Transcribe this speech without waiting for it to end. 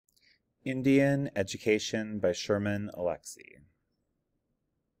Indian Education by Sherman Alexie.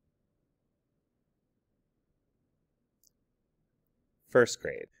 First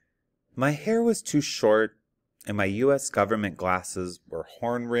grade. My hair was too short, and my U.S. government glasses were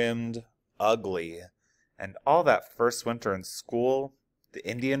horn-rimmed, ugly, and all that first winter in school, the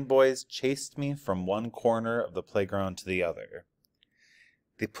Indian boys chased me from one corner of the playground to the other.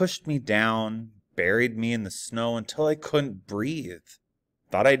 They pushed me down, buried me in the snow until I couldn't breathe.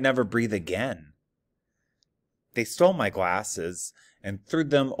 Thought I'd never breathe again. They stole my glasses and threw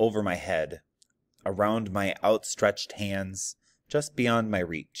them over my head, around my outstretched hands, just beyond my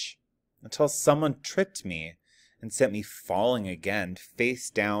reach, until someone tripped me and sent me falling again, face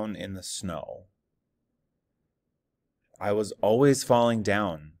down in the snow. I was always falling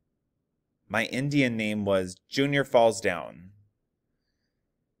down. My Indian name was Junior Falls Down.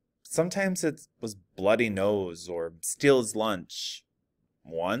 Sometimes it was Bloody Nose or Steals Lunch.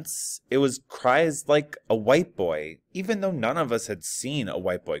 Once, it was cries like a white boy, even though none of us had seen a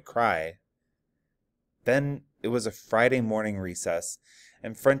white boy cry. Then it was a Friday morning recess,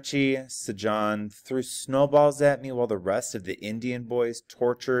 and Frenchie Sajan threw snowballs at me while the rest of the Indian boys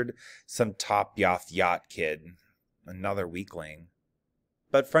tortured some top-off yacht kid, another weakling.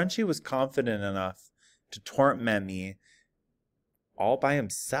 But Frenchie was confident enough to torment me all by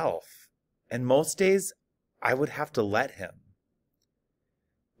himself, and most days I would have to let him.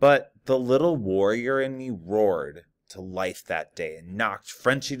 But the little warrior in me roared to life that day and knocked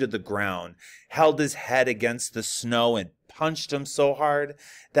Frenchie to the ground, held his head against the snow, and punched him so hard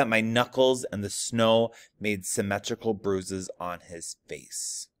that my knuckles and the snow made symmetrical bruises on his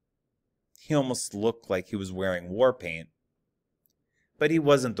face. He almost looked like he was wearing war paint. But he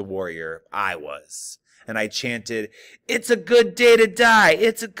wasn't the warrior, I was. And I chanted, "It's a good day to die!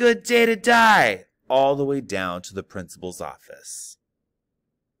 It's a good day to die!" all the way down to the principal's office.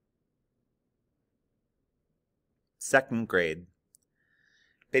 Second grade.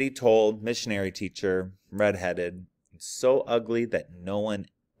 Biddy told, missionary teacher, red-headed, and so ugly that no one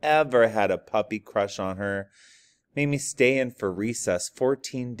ever had a puppy crush on her, made me stay in for recess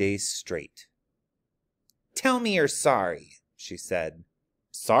 14 days straight. "Tell me you're sorry," she said.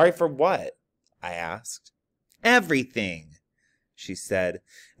 "Sorry for what?" I asked. "Everything," she said,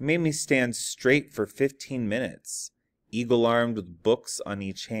 and made me stand straight for 15 minutes, eagle-armed with books on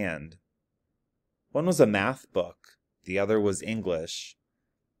each hand. One was a math book, the other was English,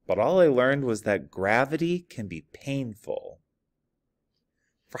 but all I learned was that gravity can be painful.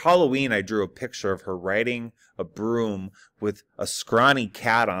 For Halloween, I drew a picture of her riding a broom with a scrawny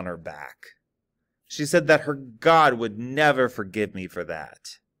cat on her back. She said that her God would never forgive me for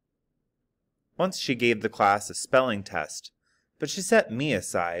that. Once she gave the class a spelling test, but she set me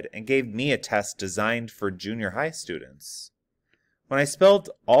aside and gave me a test designed for junior high students. When I spelled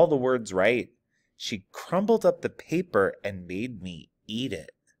all the words right, she crumbled up the paper and made me eat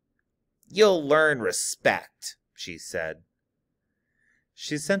it. "You'll learn respect," she said.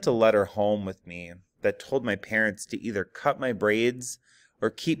 She sent a letter home with me that told my parents to either cut my braids or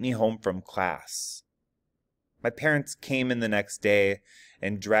keep me home from class. My parents came in the next day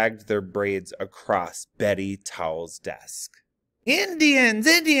and dragged their braids across Betty Towell's desk. "Indians,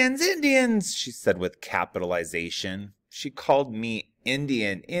 Indians, Indians," she said with capitalization. She called me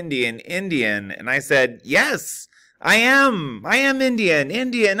Indian, Indian, Indian, and I said, "Yes, I am Indian,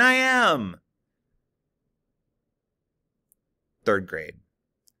 Indian, I am." Third grade.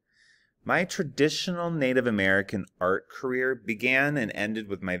 My traditional Native American art career began and ended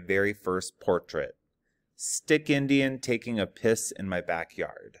with my very first portrait, Stick Indian taking a piss in my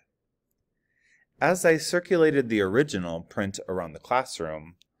backyard. As I circulated the original print around the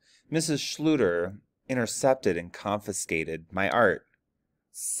classroom, Mrs. Schluter intercepted and confiscated my art.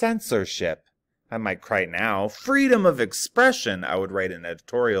 Censorship, I might cry now. Freedom of expression, I would write in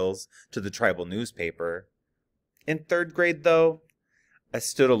editorials to the tribal newspaper. In third grade, though, I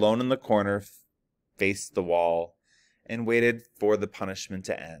stood alone in the corner, faced the wall, and waited for the punishment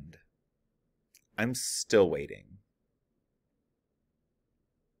to end. I'm still waiting.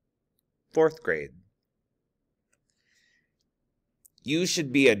 Fourth grade. "You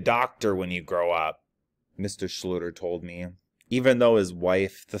should be a doctor when you grow up," Mr. Schluter told me, even though his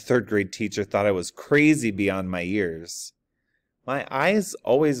wife, the third grade teacher, thought I was crazy beyond my years. My eyes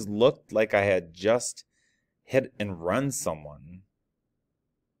always looked like I had just hit and run someone.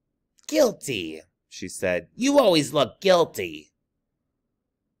 "Guilty," she said. "You always look guilty."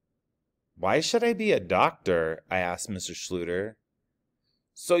 "Why should I be a doctor?" I asked Mr. Schluter.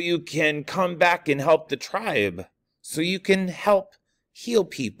 "So you can come back and help the tribe. So you can help heal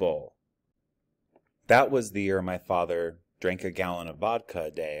people." That was the year my father drank a gallon of vodka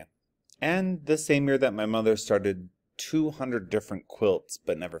a day. And the same year that my mother started 200 different quilts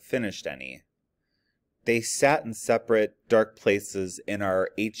but never finished any. They sat in separate, dark places in our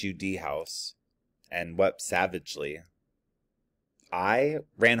HUD house and wept savagely. I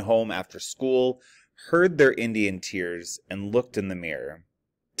ran home after school, heard their Indian tears, and looked in the mirror.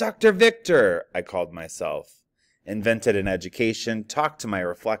 Dr. Victor, I called myself. Invented an education, talked to my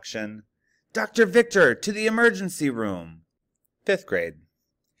reflection. Dr. Victor, to the emergency room. 5th grade.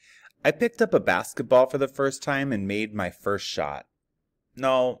 I picked up a basketball for the first time and made my first shot.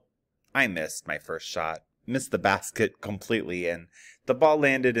 No, I missed my first shot. Missed the basket completely, and the ball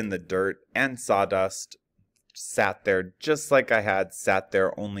landed in the dirt and sawdust. Sat there just like I had sat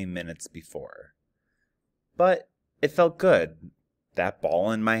there only minutes before. But it felt good. That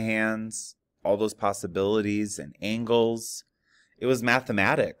ball in my hands, all those possibilities and angles. It was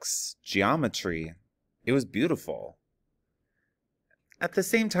mathematics, geometry. It was beautiful. At the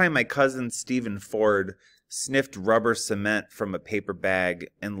same time, my cousin Stephen Ford sniffed rubber cement from a paper bag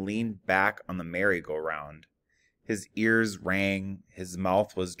and leaned back on the merry-go-round. His ears rang, his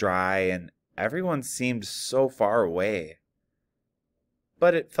mouth was dry, and everyone seemed so far away.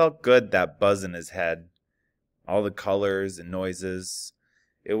 But it felt good, that buzz in his head. All the colors and noises.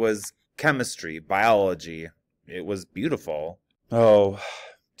 It was chemistry, biology. It was beautiful. Oh,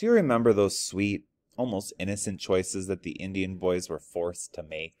 do you remember those sweet, almost innocent choices that the Indian boys were forced to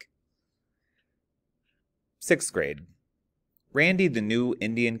make? 6th grade. Randy, the new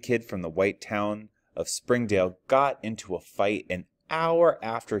Indian kid from the white town of Springdale, got into a fight an hour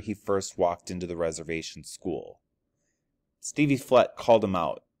after he first walked into the reservation school. Stevie Flett called him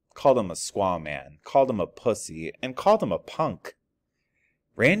out, called him a squaw man, called him a pussy, and called him a punk.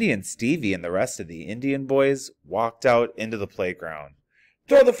 Randy and Stevie and the rest of the Indian boys walked out into the playground.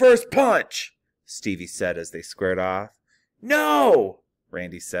 Throw the first punch, Stevie said as they squared off. No,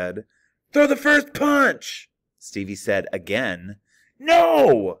 Randy said. Throw the first punch, Stevie said again.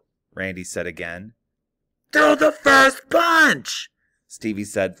 No, Randy said again. Throw the first punch, Stevie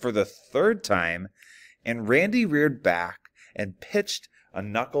said for the 3rd time, and Randy reared back and pitched a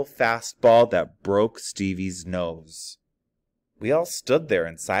knuckle fastball that broke Stevie's nose. We all stood there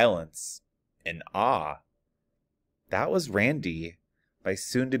in silence, in awe. That was Randy, my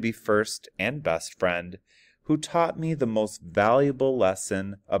soon-to-be first and best friend, who taught me the most valuable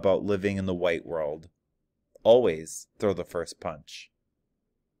lesson about living in the white world. Always throw the first punch.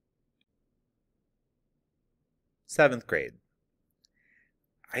 7th grade.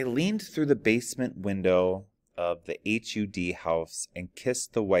 I leaned through the basement window of the HUD house and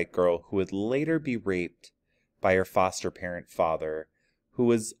kissed the white girl who would later be raped by her foster parent father, who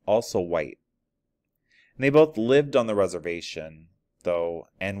was also white. And they both lived on the reservation, though,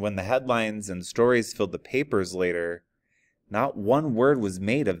 and when the headlines and stories filled the papers later, not one word was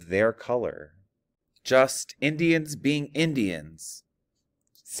made of their color. Just Indians being Indians.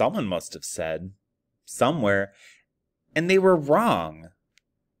 Someone must have said, somewhere, and they were wrong.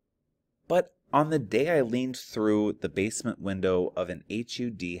 But on the day I leaned through the basement window of an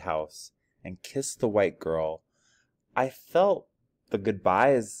HUD house and kissed the white girl, I felt the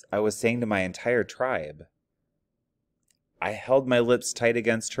goodbyes I was saying to my entire tribe. I held my lips tight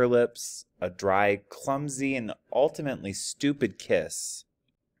against her lips, a dry, clumsy, and ultimately stupid kiss.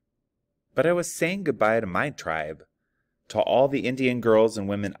 But I was saying goodbye to my tribe, to all the Indian girls and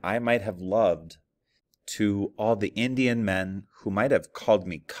women I might have loved, to all the Indian men who might have called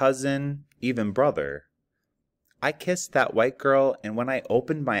me cousin, even brother. I kissed that white girl, and when I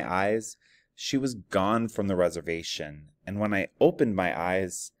opened my eyes, she was gone from the reservation. And when I opened my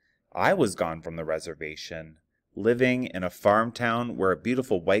eyes, I was gone from the reservation, living in a farm town where a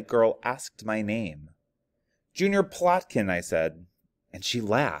beautiful white girl asked my name. Junior Plotkin, I said, and she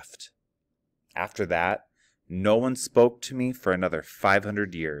laughed. After that, no one spoke to me for another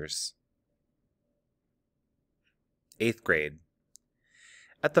 500 years. 8th grade.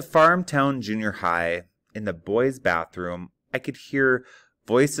 At the farm town junior high, in the boys' bathroom, I could hear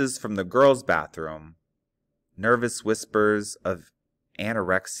voices from the girls' bathroom, nervous whispers of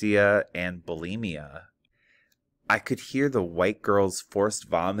anorexia and bulimia. I could hear the white girls' forced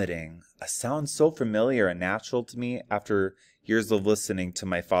vomiting, a sound so familiar and natural to me after years of listening to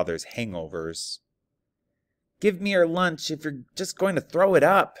my father's hangovers. Give me your lunch if you're just going to throw it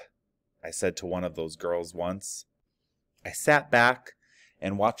up, I said to one of those girls once. I sat back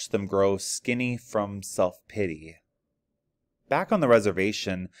and watched them grow skinny from self-pity. Back on the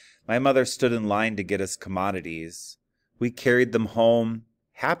reservation, my mother stood in line to get us commodities. We carried them home,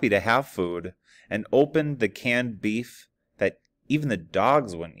 happy to have food, and opened the canned beef that even the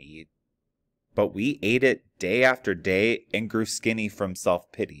dogs wouldn't eat. But we ate it day after day and grew skinny from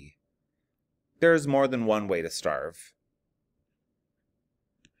self-pity. There is more than one way to starve.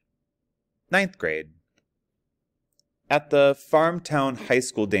 9th grade. At the Farmtown High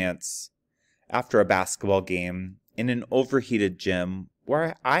School dance, after a basketball game, in an overheated gym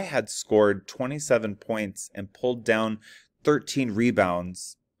where I had scored 27 points and pulled down 13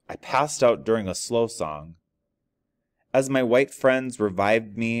 rebounds, I passed out during a slow song. As my white friends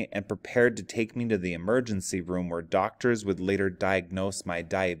revived me and prepared to take me to the emergency room where doctors would later diagnose my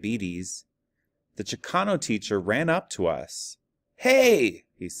diabetes, the Chicano teacher ran up to us. "Hey,"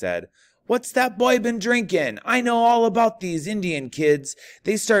 he said, "what's that boy been drinking? I know all about these Indian kids.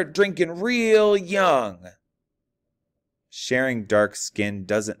 They start drinking real young." Sharing dark skin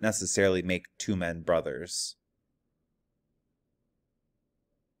doesn't necessarily make two men brothers.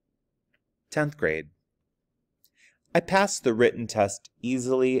 10th grade. I passed the written test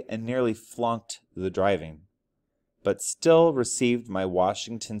easily and nearly flunked the driving, but still received my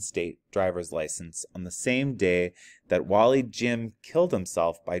Washington State driver's license on the same day that Wally Jim killed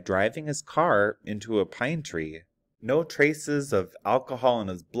himself by driving his car into a pine tree. No traces of alcohol in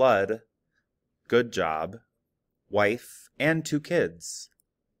his blood. Good job. Wife and 2 kids.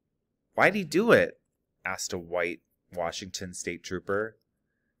 "Why'd he do it?" asked a white Washington State trooper.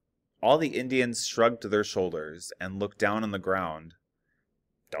 All the Indians shrugged their shoulders and looked down on the ground.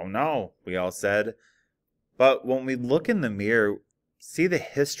 "Don't know," we all said. But when we look in the mirror, see the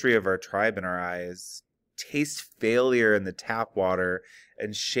history of our tribe in our eyes, taste failure in the tap water,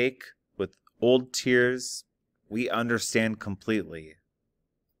 and shake with old tears, we understand completely.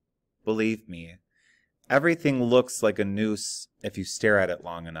 Believe me, everything looks like a noose if you stare at it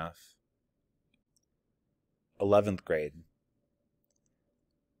long enough. 11th grade.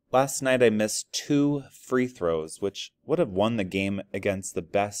 Last night I missed 2 free throws, which would have won the game against the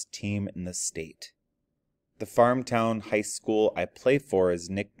best team in the state. The Farmtown High School I play for is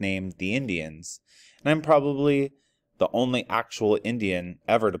nicknamed the Indians, and I'm probably the only actual Indian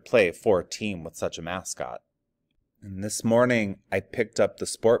ever to play for a team with such a mascot. And this morning I picked up the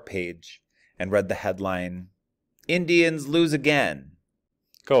sport page and read the headline, "Indians lose again."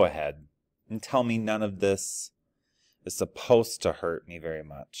 Go ahead and tell me none of this is supposed to hurt me very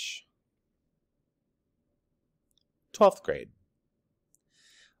much. 12th grade.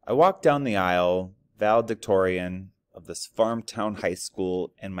 I walked down the aisle, valedictorian of this Farmtown High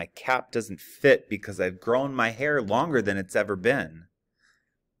School, and my cap doesn't fit because I've grown my hair longer than it's ever been.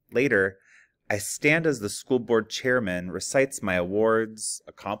 Later, I stand as the school board chairman recites my awards,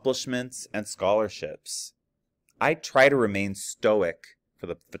 accomplishments, and scholarships. I try to remain stoic for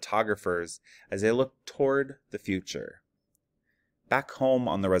the photographers as they look toward the future. Back home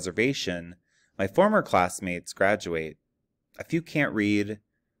on the reservation, my former classmates graduate. A few can't read.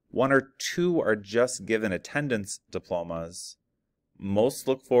 1 or 2 are just given attendance diplomas. Most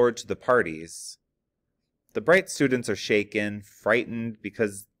look forward to the parties. The bright students are shaken, frightened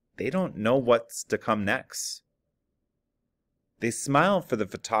because they don't know what's to come next. They smile for the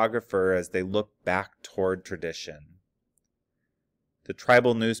photographer as they look back toward tradition. The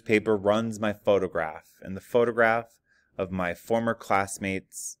tribal newspaper runs my photograph and the photograph of my former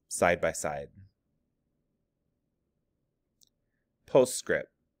classmates side by side. Postscript.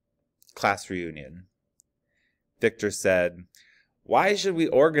 Class reunion. Victor said, "Why should we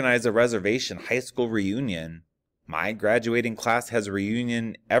organize a reservation high school reunion? My graduating class has a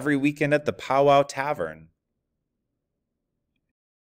reunion every weekend at the Powwow Tavern.